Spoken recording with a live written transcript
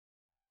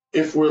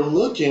If we're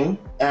looking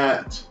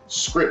at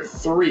script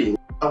 3,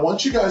 I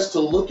want you guys to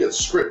look at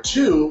script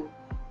 2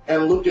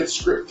 and look at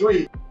script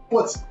 3.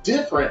 What's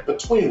different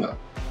between them?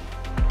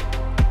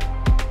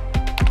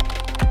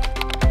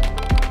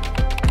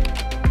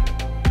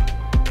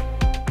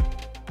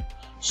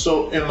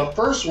 So in the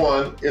first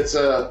one, it's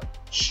a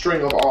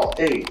string of all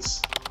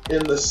A's.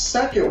 In the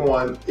second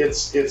one,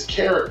 it's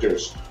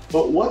characters.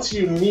 But what's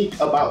unique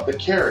about the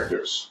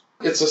characters?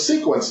 It's a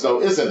sequence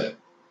though, isn't it?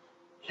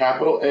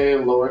 Capital A,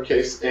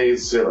 lowercase a,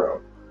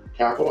 0.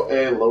 Capital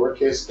A,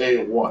 lowercase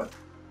a, 1.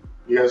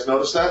 You guys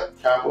notice that?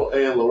 Capital A,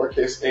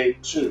 lowercase a,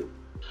 2.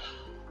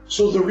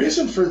 So the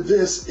reason for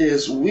this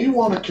is we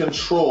want to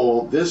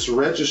control this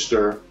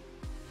register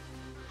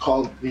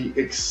called the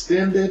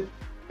extended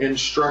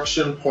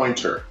instruction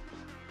pointer.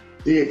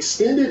 The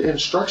extended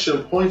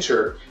instruction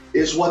pointer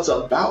is what's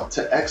about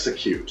to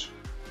execute.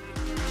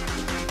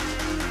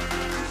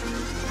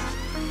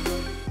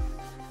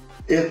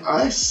 If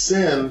I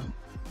send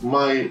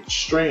my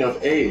string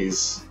of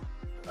A's,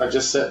 I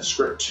just set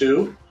script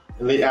 2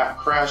 and the app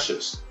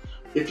crashes.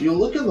 If you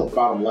look in the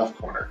bottom left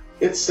corner,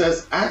 it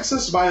says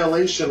access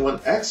violation when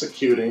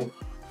executing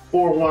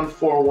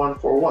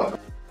 414141.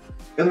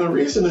 And the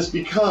reason is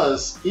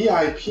because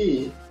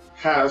EIP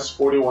has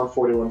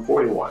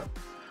 414141.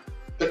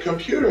 The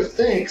computer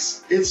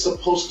thinks it's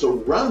supposed to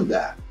run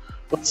that,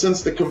 but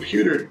since the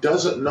computer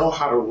doesn't know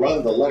how to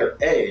run the letter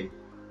A,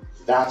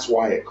 that's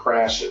why it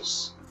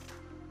crashes.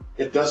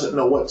 It doesn't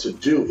know what to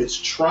do. It's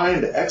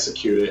trying to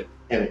execute it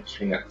and it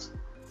can't.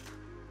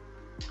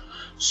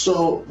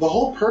 So the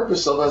whole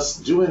purpose of us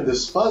doing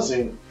this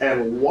fuzzing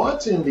and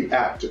wanting the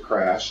app to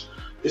crash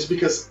is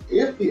because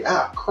if the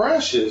app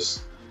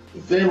crashes,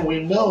 then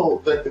we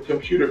know that the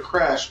computer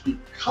crashed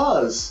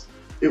because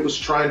it was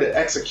trying to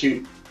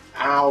execute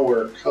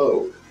our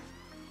code.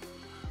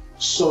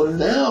 So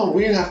now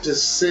we have to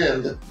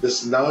send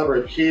this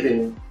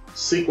non-repeating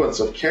sequence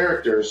of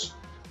characters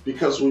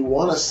because we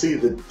want to see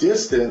the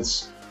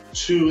distance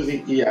to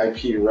the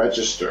EIP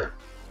register,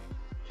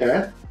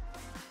 okay?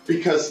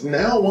 Because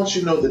now once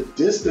you know the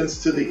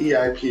distance to the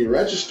EIP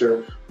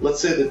register,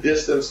 let's say the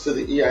distance to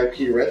the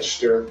EIP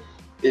register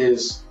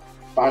is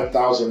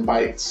 5,000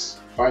 bytes,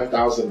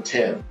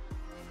 5,010.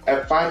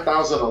 At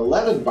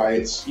 5,011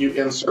 bytes, you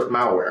insert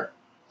malware.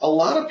 A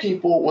lot of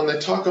people, when they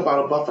talk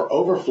about a buffer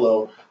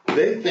overflow,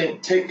 they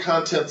think take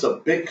contents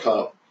of big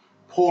cup,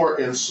 pour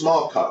in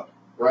small cup,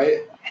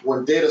 right?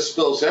 When data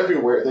spills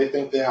everywhere, they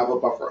think they have a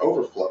buffer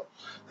overflow.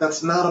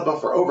 That's not a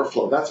buffer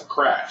overflow, that's a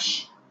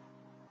crash.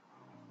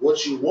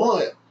 What you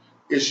want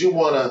is you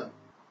want to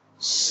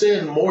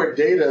send more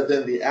data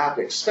than the app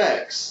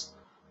expects,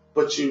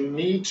 but you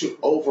need to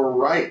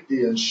overwrite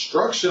the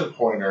instruction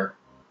pointer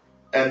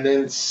and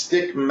then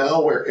stick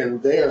malware in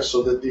there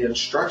so that the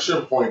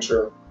instruction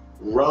pointer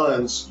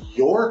runs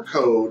your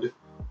code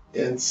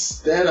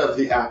instead of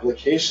the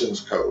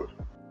application's code.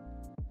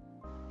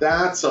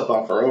 That's a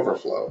buffer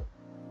overflow.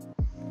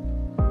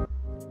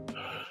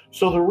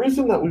 So the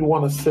reason that we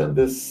want to set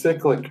this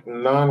cyclic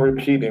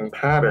non-repeating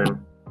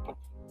pattern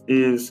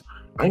is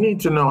I need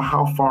to know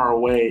how far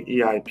away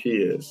EIP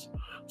is.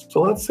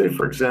 So let's say,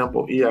 for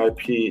example,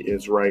 EIP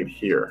is right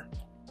here.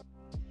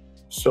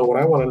 So what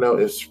I want to know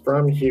is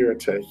from here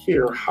to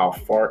here, how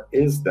far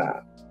is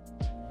that?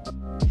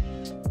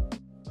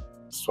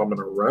 So I'm going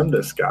to run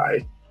this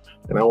guy,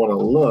 and I want to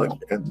look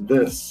at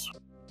this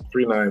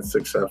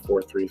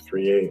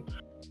 396F4338.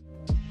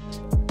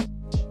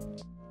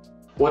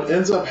 What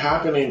ends up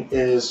happening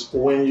is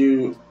when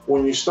you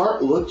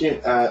start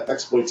looking at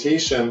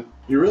exploitation,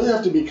 you really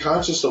have to be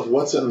conscious of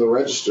what's in the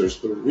registers.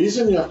 The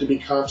reason you have to be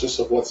conscious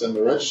of what's in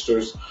the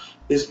registers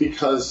is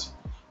because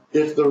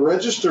if the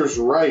registers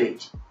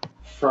write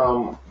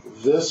from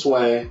this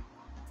way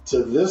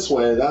to this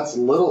way, that's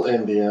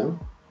Little-Endian.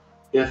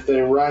 If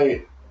they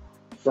write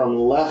from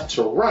left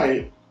to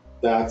right,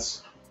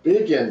 that's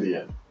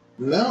Big-endian.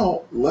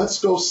 Now, let's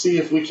go see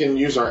if we can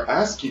use our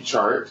ASCII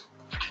chart.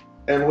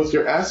 And with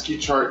your ASCII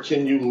chart,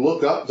 can you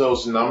look up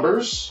those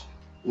numbers?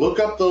 Look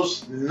up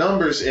those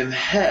numbers in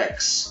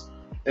hex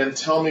and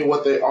tell me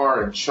what they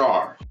are in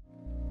char.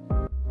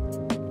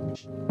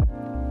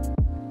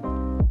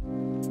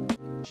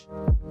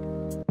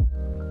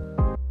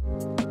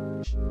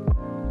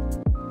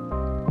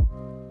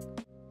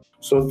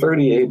 So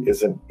 38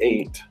 is an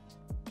 8,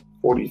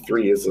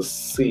 43 is a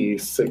C,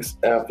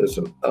 6F is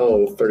an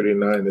O,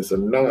 39 is a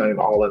 9,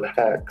 all in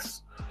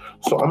hex.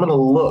 So I'm going to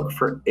look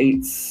for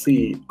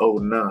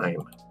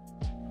 8C09.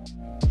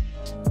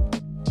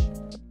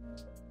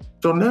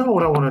 So now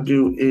what I want to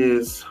do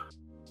is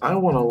I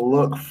want to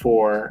look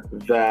for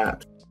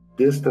that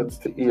distance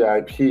to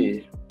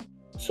EIP.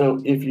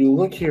 So if you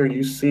look here,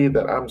 you see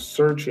that I'm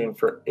searching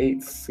for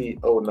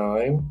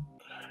 8C09,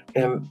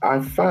 and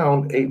I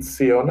found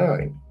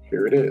 8C09.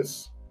 Here it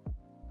is.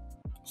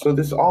 So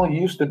this all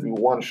used to be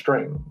one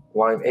string,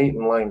 line 8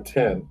 and line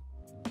 10.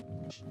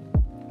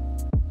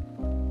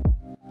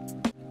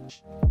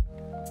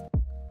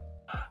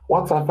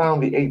 Once I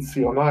found the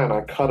 8C09,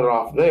 I cut it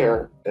off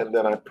there, and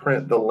then I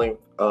print the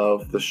length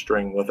of the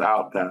string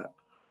without that.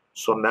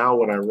 So now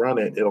when I run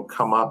it, it'll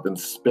come up and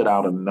spit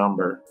out a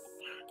number.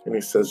 And he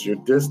says your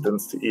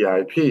distance to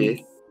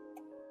EIP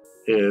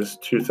is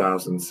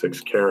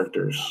 2006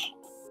 characters.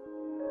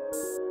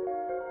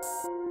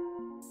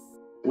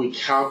 We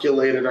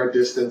calculated our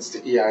distance to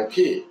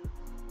EIP.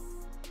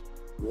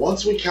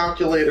 Once we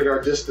calculated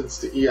our distance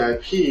to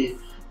EIP,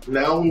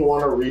 now we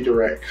want to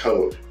redirect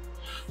code.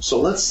 So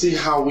let's see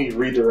how we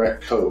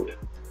redirect code.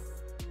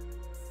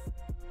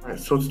 All right,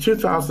 so it's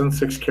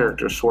 2006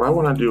 characters. So what I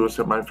want to do is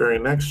in my very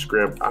next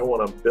script, I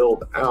want to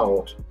build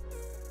out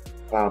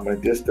my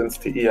distance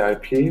to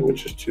EIP,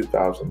 which is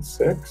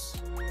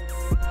 2006.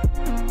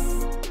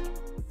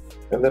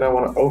 And then I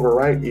want to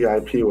overwrite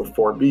EIP with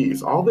 4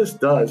 Bs. All this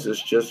does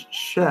is just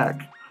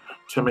check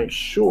to make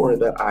sure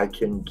that I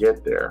can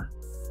get there.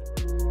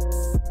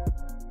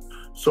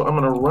 So I'm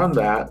going to run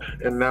that.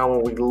 And now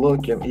when we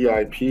look in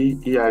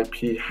EIP,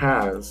 EIP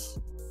has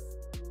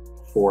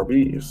 4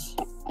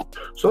 Bs.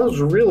 So that's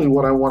really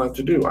what I wanted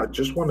to do. I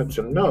just wanted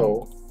to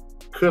know,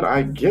 could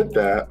I get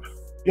that,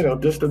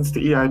 distance to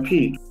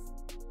EIP?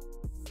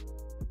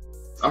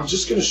 I'm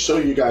just going to show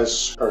you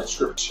guys our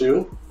script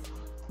 2.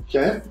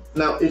 Okay,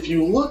 now if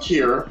you look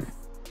here,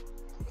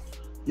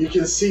 you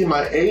can see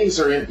my A's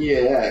are in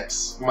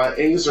EAX, my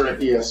A's are in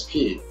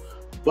ESP,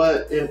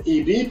 but in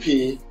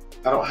EBP,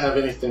 I don't have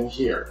anything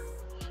here.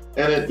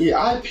 And in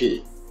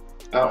EIP,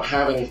 I don't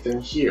have anything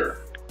here.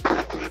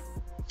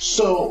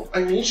 So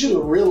I need you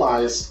to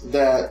realize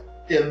that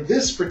in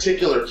this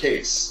particular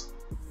case,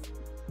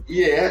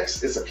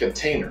 EAX is a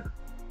container,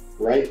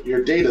 right?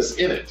 Your data's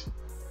in it.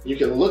 You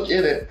can look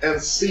in it and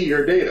see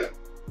your data.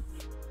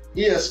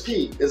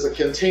 ESP is a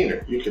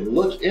container. You can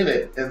look in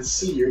it and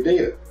see your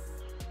data.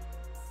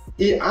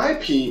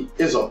 EIP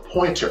is a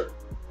pointer.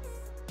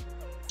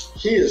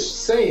 He is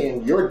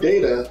saying your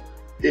data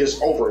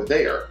is over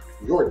there.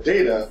 Your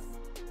data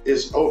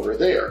is over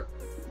there.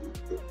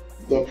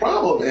 The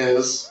problem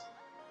is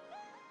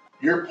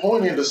you're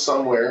pointing to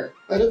somewhere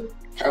that it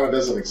kind of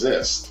doesn't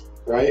exist,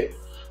 right?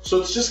 So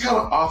it's just kind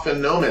of off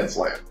in no man's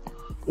land.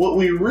 What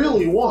we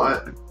really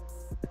want,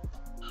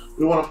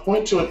 we want to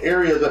point to an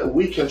area that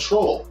we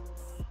control.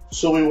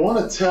 So we want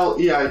to tell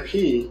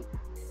EIP,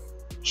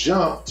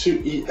 jump to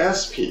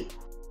ESP.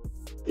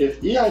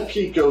 If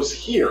EIP goes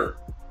here,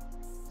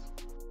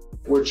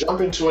 we're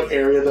jumping to an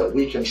area that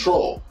we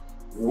control.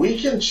 We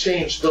can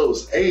change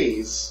those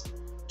A's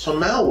to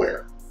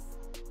malware.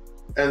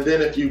 And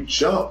then if you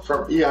jump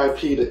from EIP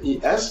to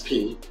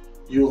ESP,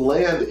 you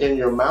land in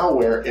your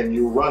malware and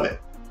you run it.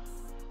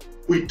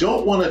 We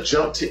don't want to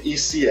jump to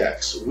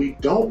ECX. We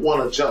don't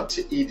want to jump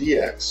to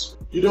EDX.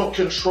 You don't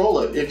control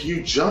it. If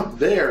you jump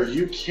there,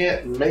 you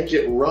can't make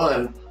it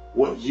run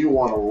what you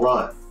want to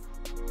run.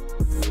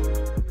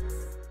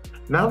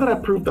 Now that I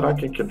proved that I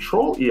can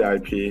control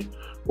EIP,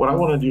 what I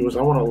want to do is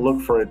I want to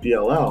look for a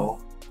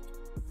DLL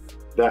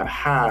that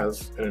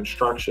has an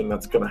instruction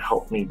that's going to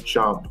help me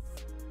jump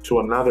to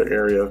another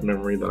area of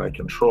memory that I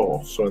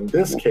control. So in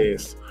this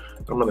case,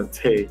 I'm going to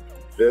take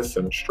this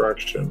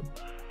instruction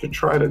to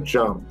try to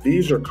jump.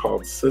 These are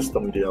called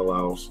system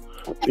DLLs.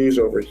 These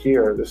over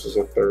here, this is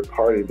a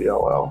third-party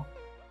DLL.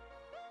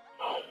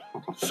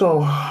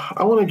 So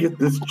I want to get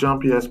this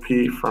jump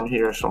ESP from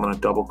here, so I'm going to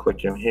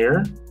double-click in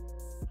here,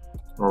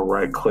 or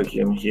right-click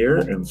in here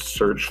and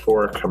search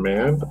for a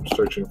command. I'm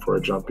searching for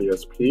a jump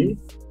ESP.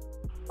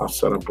 I'll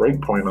set a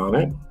breakpoint on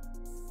it.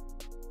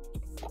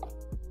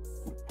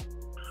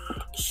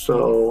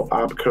 So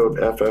opcode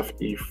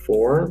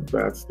FFE4,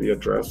 that's the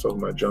address of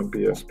my jump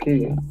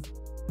ESP.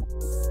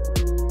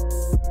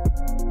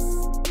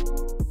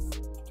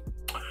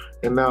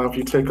 And now if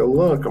you take a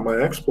look at my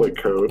exploit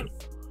code,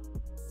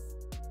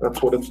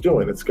 that's what it's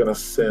doing. It's going to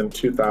send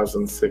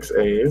 2006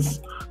 A's.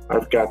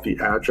 I've got the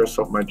address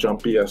of my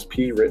jump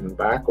ESP written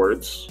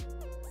backwards.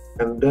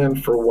 And then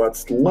for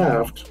what's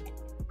left,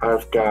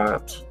 I've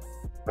got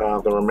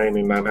the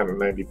remaining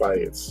 990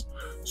 bytes.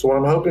 So what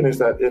I'm hoping is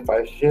that if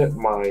I hit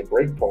my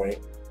breakpoint,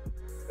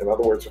 in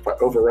other words, if I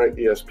overwrite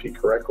ESP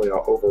correctly,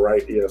 I'll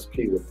overwrite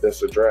ESP with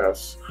this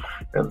address,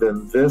 and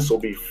then this will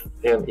be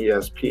in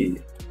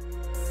ESP.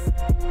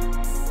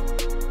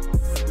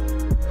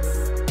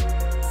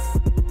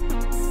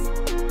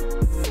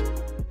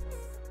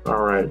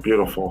 All right,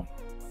 beautiful.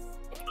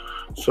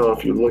 So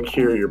if you look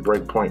here, your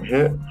breakpoint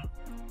hit.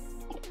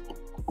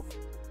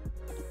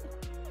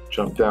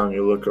 Jump down,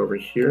 you look over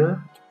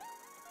here.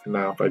 And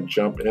now if I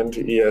jump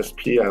into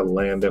ESP, I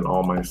land in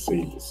all my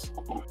C's.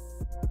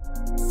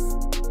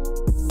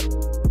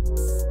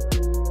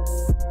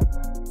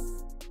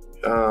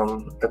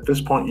 At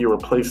this point, you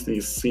replace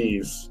these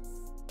C's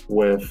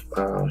with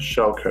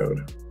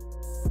shellcode.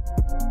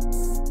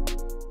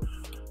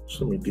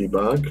 So let me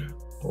debug,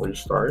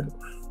 restart.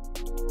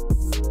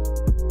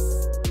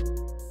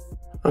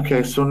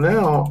 Okay, so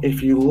now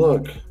if you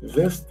look,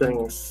 this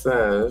thing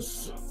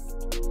says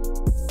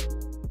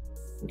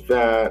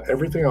that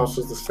everything else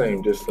is the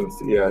same, distance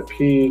to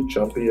EIP,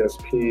 jump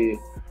ESP,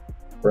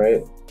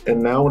 right?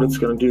 And now what it's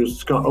going to do is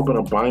it's going to open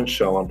a bind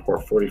shell on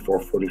port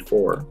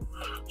 4444.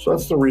 So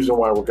that's the reason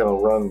why we're going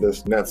to run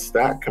this net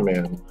stat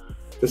command,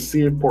 to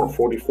see if port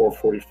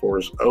 4444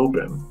 is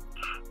open.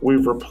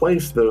 We've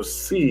replaced those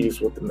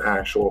C's with an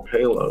actual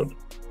payload.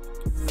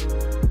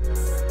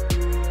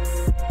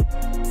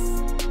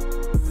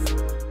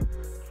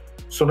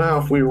 So now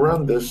if we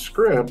run this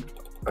script,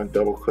 I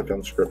double click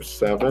on script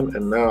 7,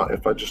 and now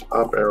if I just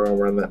up arrow and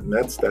run that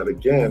netstat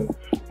again,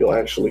 you'll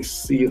actually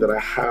see that I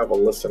have a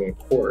listening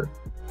port.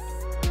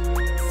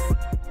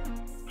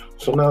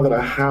 So now that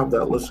I have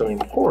that listening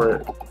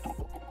port,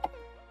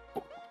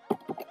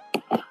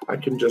 I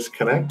can just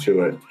connect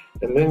to it,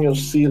 and then you'll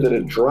see that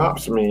it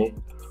drops me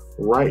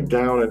right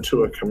down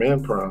into a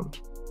command prompt,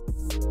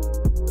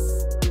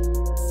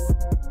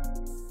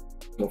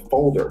 the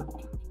folder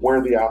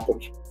where the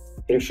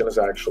application is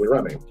actually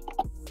running.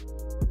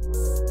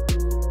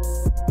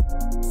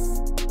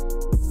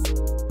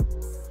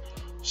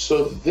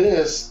 So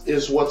this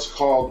is what's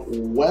called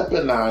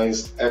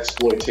weaponized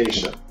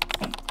exploitation.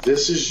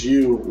 This is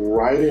you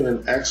writing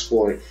an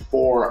exploit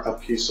for a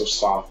piece of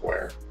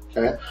software.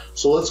 Okay,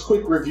 so let's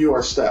quick review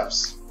our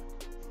steps.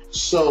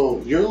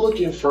 So you're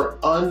looking for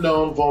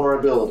unknown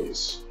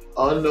vulnerabilities.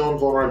 Unknown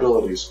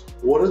vulnerabilities.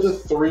 What are the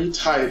 3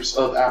 types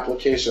of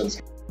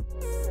applications?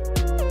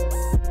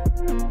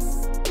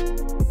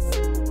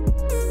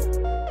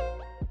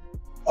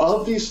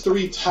 Of these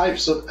 3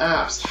 types of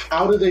apps,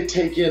 how do they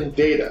take in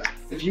data?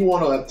 If you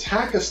want to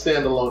attack a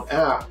standalone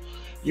app,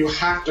 you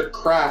have to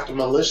craft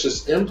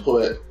malicious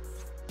input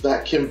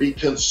that can be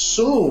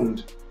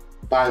consumed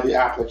by the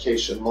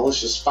application.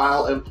 Malicious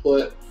file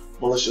input,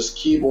 malicious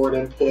keyboard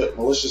input,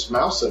 malicious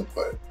mouse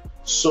input.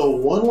 So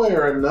one way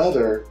or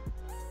another,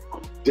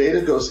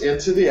 data goes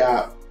into the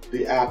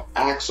app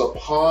acts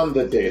upon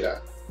the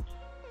data.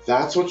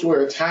 That's what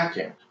we're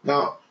attacking.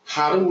 Now,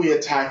 how do we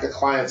attack a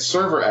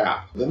client-server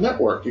app? The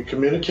network. You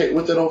communicate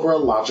with it over a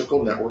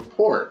logical network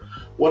port.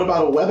 What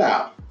about a web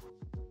app?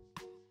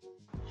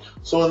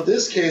 So in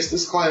this case,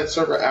 this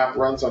client-server app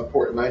runs on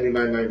port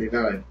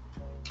 9999.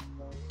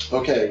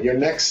 Okay, your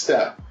next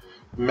step,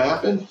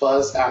 map and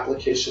fuzz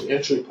application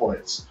entry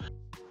points.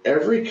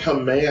 Every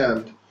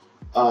command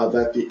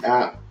that the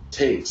app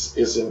takes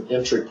is an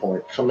entry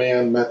point.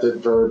 Command, method,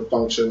 verb,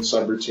 function,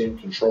 subroutine,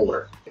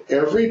 controller.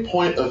 Every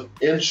point of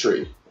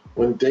entry,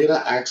 when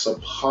data acts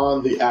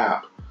upon the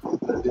app,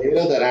 the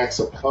data that acts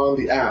upon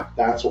the app,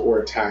 that's what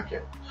we're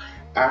attacking.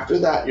 After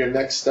that, your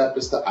next step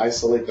is to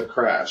isolate the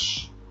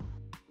crash.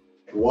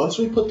 Once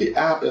we put the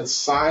app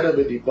inside of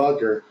a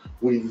debugger,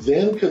 we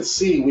then could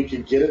see we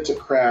could get it to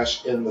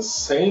crash in the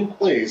same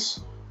place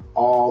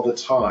all the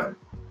time.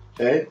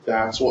 Okay,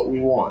 that's what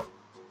we want.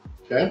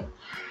 Okay,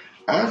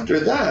 after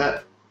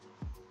that,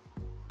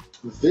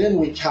 then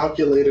we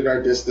calculated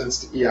our distance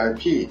to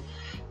EIP.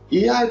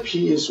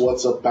 EIP is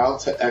what's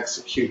about to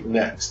execute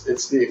next.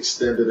 It's the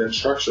extended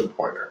instruction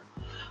pointer.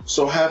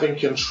 So having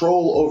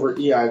control over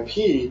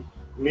EIP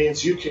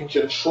means you can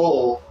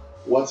control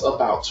what's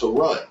about to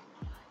run.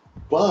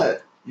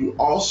 But you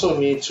also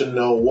need to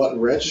know what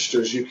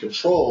registers you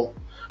control,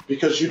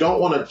 because you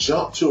don't want to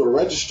jump to a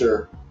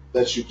register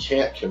that you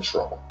can't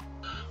control.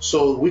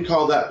 So we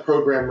call that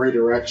program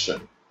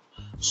redirection.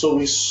 So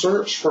we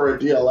search for a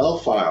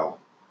DLL file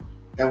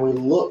and we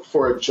look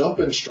for a jump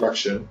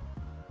instruction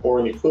or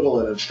an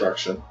equivalent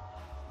instruction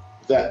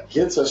that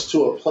gets us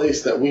to a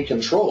place that we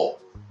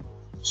control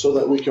so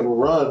that we can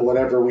run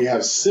whatever we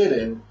have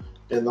sitting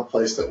in the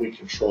place that we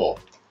control.